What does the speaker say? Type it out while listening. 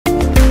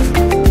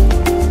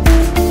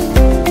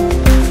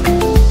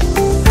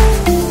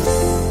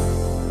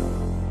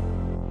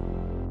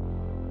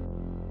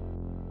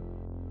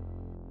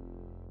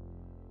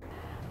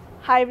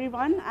Hi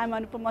everyone, I'm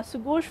Anupama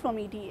Sughosh from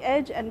ET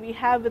Edge and we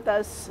have with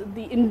us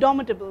the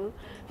indomitable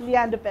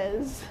Leander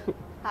Paes.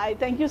 Hi,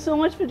 thank you so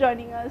much for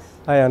joining us.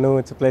 Hi Anu,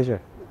 it's a pleasure.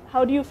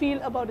 How do you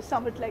feel about a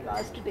summit like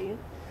ours today?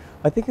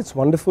 I think it's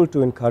wonderful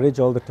to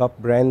encourage all the top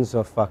brands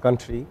of our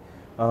country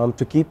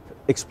to keep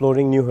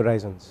exploring new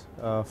horizons.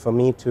 For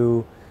me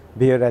to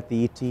be here at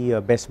the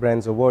ET Best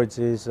Brands Awards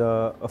is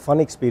a fun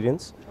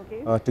experience.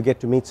 Okay. To get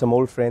to meet some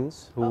old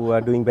friends who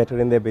are doing better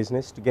in their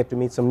business, to get to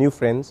meet some new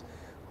friends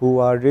who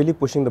are really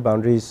pushing the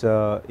boundaries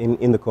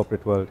in the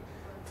corporate world.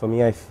 For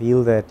me, I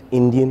feel that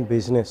Indian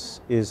business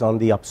is on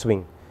the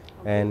upswing.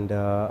 And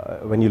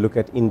when you look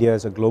at India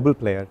as a global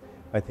player,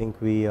 I think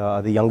we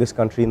are the youngest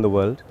country in the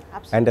world.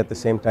 Absolutely. And at the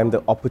same time,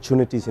 the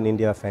opportunities in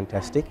India are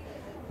fantastic.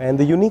 And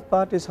the unique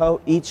part is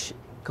how each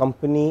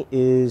company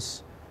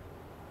is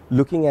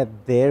looking at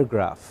their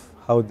graph,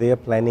 how they are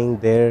planning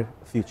their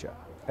future.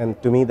 And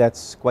to me,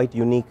 that's quite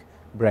unique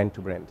brand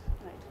to brand.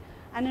 Right.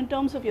 And in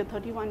terms of your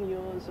 31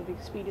 years of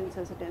experience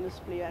as a tennis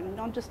player and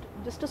not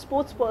just a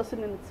sports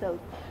person in itself,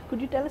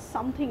 could you tell us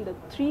something, the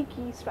 3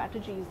 key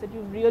strategies that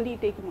you've really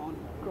taken on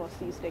across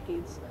these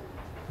decades?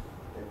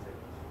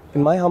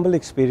 In my humble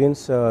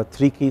experience,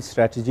 3 key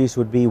strategies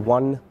would be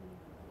 1,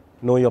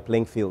 know your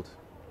playing field.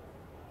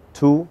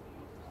 2,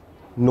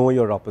 know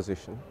your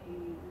opposition.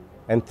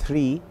 And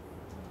 3,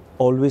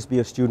 always be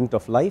a student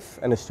of life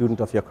and a student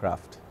of your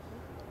craft.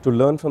 To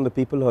learn from the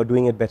people who are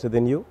doing it better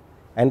than you,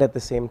 and at the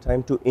same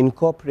time to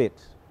incorporate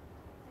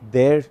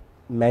their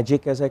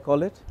magic, as I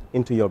call it,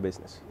 into your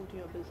business. Into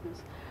your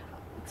business.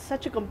 It's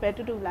such a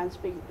competitive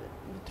landscape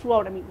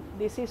throughout. I mean,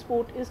 they say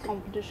sport is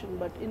competition,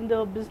 but in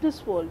the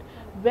business world,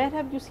 where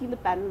have you seen the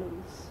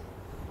parallels?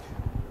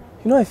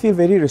 You know, I feel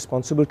very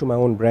responsible to my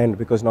own brand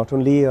because not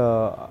only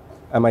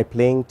am I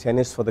playing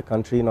tennis for the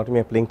country, not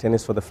only am I playing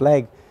tennis for the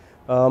flag,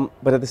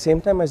 but at the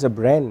same time as a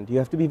brand, you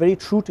have to be very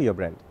true to your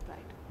brand. Right.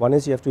 One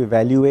is you have to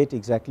evaluate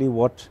exactly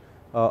what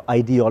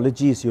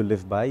ideologies you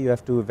live by. You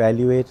have to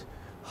evaluate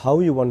how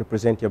you want to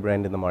present your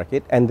brand in the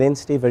market and then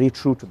stay very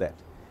true to that.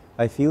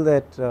 I feel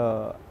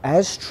that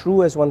as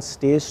true as one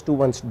stays to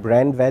one's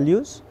brand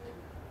values,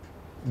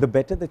 the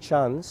better the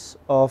chance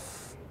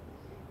of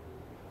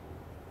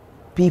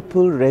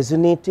people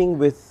resonating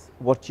with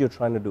what you're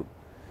trying to do.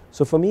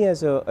 So for me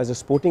as a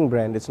sporting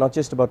brand, it's not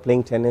just about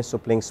playing tennis or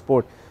playing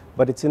sport,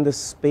 but it's in the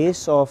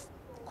space of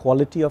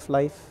quality of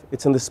life.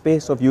 It's in the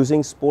space of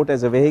using sport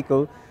as a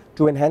vehicle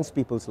to enhance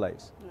people's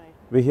lives. Right.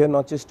 We're here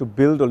not just to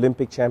build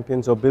Olympic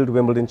champions or build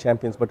Wimbledon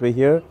champions, but we're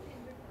here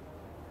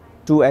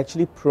to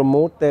actually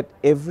promote that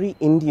every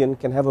Indian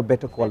can have a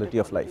better quality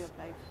of life.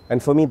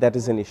 And for me, that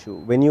is an issue.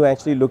 When you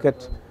actually look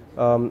at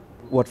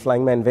what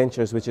Flying Man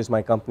Ventures, which is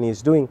my company,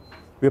 is doing,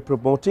 we're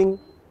promoting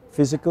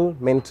physical,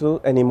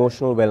 mental, and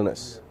emotional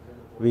wellness.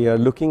 We are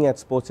looking at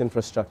sports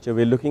infrastructure.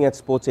 We're looking at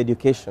sports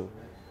education.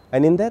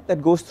 And in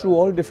that goes through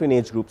all different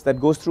age groups, that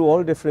goes through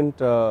all different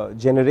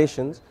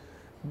generations,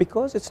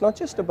 because it's not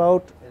just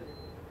about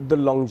the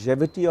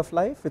longevity of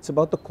life, it's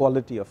about the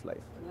quality of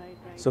life. Right.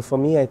 So for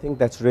me, I think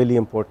that's really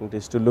important,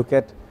 is to look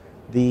at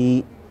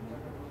the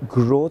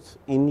growth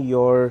in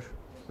your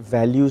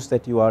values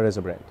that you are as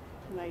a brand.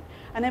 Right.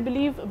 And I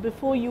believe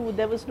before you,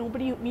 there was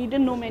nobody, we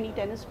didn't know many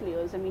tennis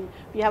players. I mean,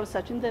 we have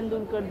Sachin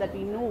Tendulkar that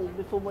we know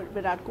before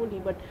Virat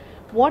Kohli, but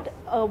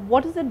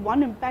what is that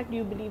one impact do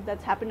you believe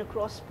that's happened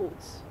across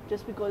sports,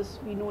 just because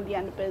we know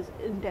Leander Paes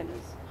in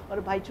tennis or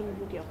a Bhaichung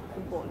Bhutia for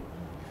football?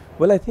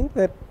 Well, I think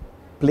that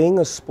playing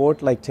a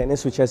sport like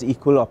tennis, which has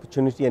equal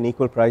opportunity and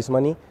equal prize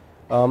money,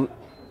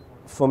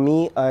 for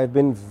me, I've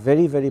been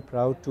very, very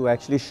proud to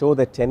actually show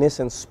that tennis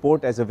and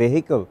sport as a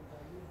vehicle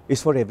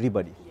is for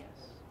everybody. Yes.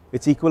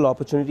 It's equal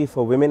opportunity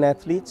for women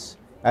athletes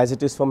as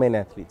it is for men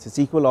athletes. It's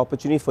equal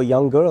opportunity for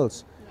young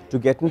girls to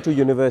get into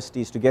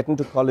universities, to get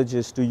into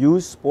colleges, to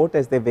use sport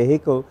as their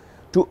vehicle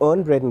to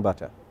earn bread and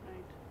butter.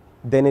 Right.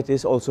 Then it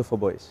is also for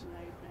boys.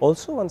 Right.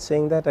 Also, on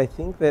saying that, I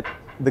think that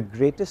the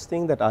greatest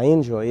thing that I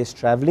enjoy is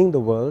traveling the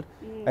world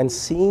and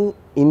seeing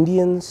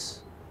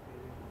Indians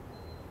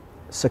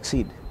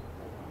succeed.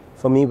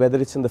 For me, whether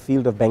it's in the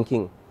field of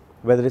banking,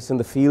 whether it's in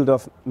the field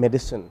of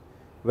medicine,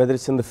 whether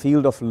it's in the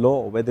field of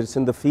law, whether it's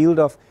in the field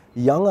of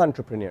young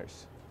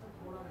entrepreneurs,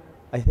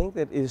 I think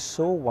that it is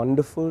so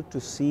wonderful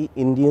to see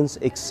Indians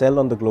excel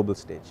on the global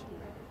stage.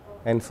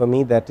 And for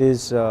me, that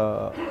is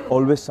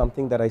always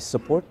something that I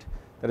support.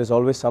 That is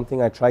always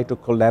something I try to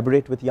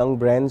collaborate with young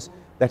brands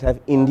that have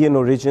Indian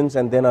origins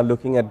and then are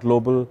looking at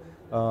global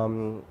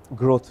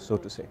growth, so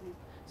to say.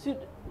 So,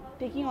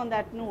 taking on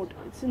that note,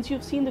 since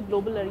you've seen the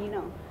global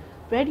arena,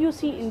 where do you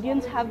see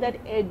Indians have that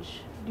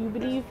edge? Do you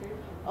believe,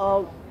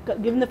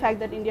 given the fact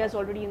that India is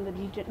already in the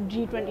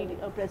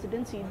G20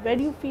 presidency, where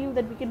do you feel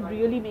that we can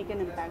really make an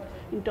impact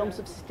in terms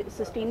of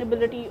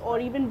sustainability or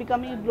even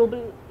becoming a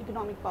global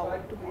economic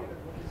power tomorrow?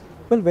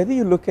 Well, whether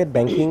you look at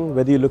banking,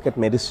 whether you look at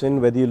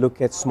medicine, whether you look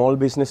at small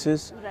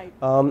businesses,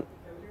 right.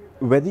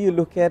 Whether you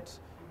look at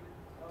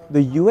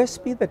the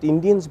USP that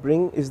Indians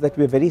bring is that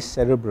we're very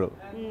cerebral.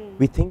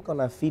 We think on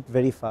our feet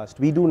very fast.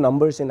 We do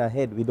numbers in our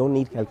head. We don't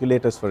need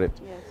calculators for it.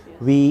 Yes,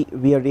 yes.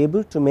 We are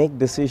able to make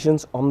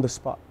decisions on the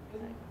spot.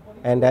 Right.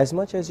 And as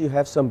much as you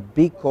have some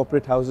big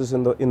corporate houses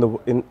in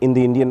the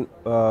Indian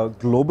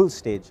global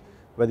stage,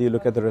 whether you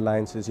look at the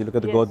Reliances, you look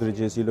at the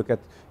Godrejes, you look at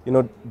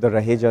the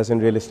Rahejas in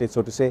real estate,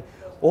 so to say,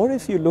 or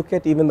if you look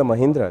at even the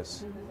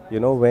Mahindras,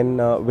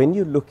 when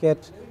you look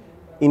at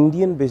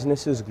Indian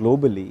businesses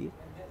globally,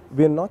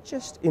 we're not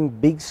just in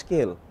big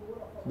scale,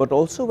 but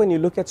also when you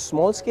look at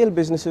small scale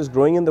businesses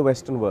growing in the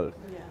Western world.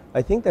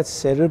 I think that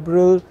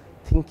cerebral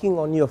thinking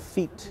on your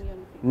feet,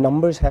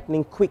 numbers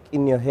happening quick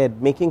in your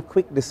head, making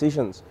quick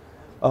decisions.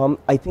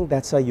 I think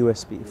that's our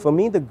USP. For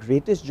me, the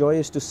greatest joy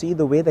is to see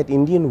the way that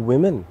Indian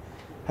women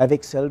have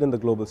excelled in the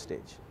global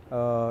stage.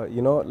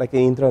 Like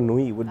Indra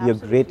Nui would be a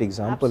great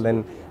example,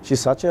 and she's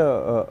such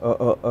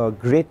a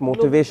great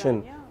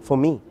motivation for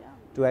me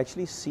to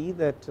actually see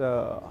that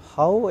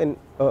how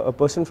a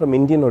person from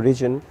Indian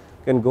origin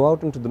can go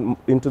out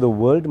into the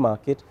world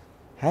market,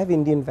 have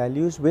Indian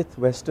values with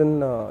Western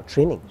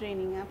training,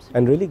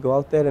 and really go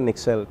out there and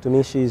excel. To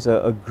me, she's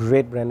a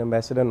great brand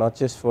ambassador, not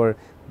just for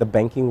the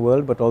banking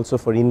world, but also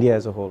for India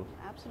as a whole.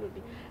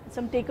 Absolutely.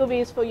 Some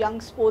takeaways for young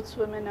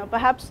sportswomen, or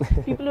perhaps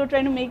people who are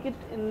trying to make it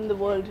in the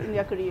world in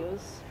their careers.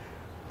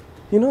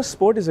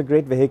 Sport is a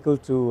great vehicle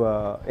to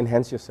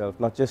enhance yourself,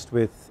 not just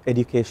with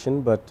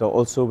education, but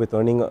also with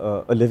earning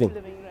a living.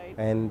 Right.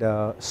 And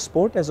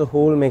sport as a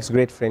whole makes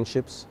great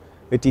friendships.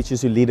 It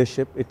teaches you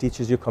leadership, it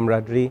teaches you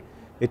camaraderie,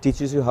 it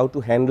teaches you how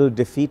to handle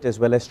defeat as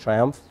well as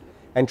triumph,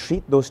 and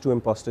treat those two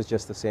imposters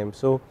just the same.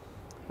 So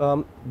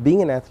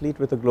being an athlete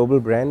with a global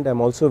brand,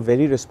 I'm also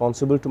very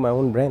responsible to my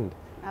own brand.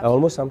 Absolutely. I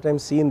almost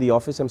sometimes see in the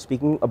office I'm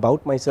speaking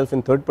about myself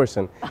in third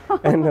person.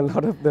 And a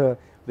lot of the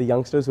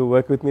youngsters who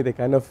work with me, they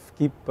kind of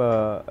keep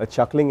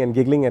chuckling and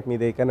giggling at me.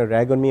 They kind of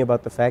rag on me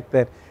about the fact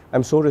that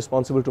I'm so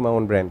responsible to my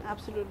own brand.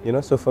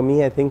 Absolutely. So for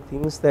me, I think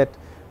things that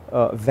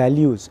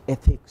values,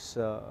 ethics,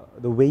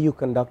 the way you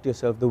conduct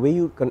yourself, the way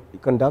you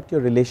conduct your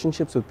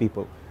relationships with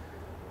people.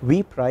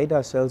 We pride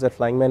ourselves at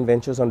Flying Man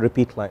Ventures on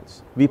repeat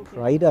clients. We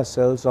pride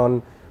ourselves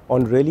on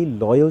really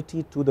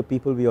loyalty to the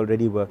people we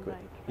already work with.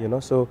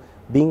 So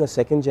being a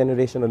second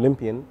generation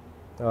Olympian,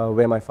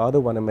 where my father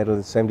won a medal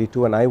in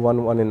 '72 and I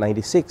won one in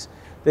 '96,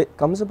 there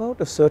comes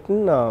about a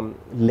certain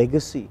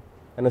legacy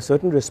and a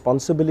certain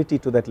responsibility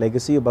to that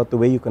legacy about the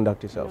way you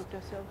conduct yourself.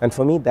 And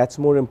for me, that's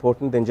more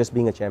important than just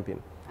being a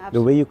champion. Absolutely.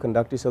 The way you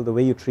conduct yourself, the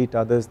way you treat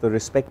others, the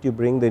respect you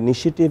bring, the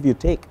initiative you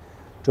take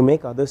to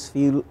make others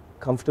feel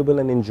comfortable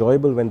and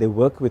enjoyable when they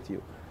work with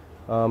you.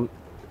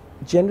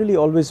 Generally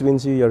always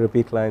wins you your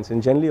repeat clients,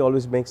 and generally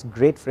always makes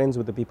great friends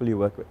with the people you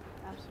work with.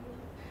 Absolutely.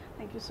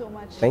 Thank you so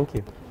much. Thank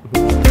you.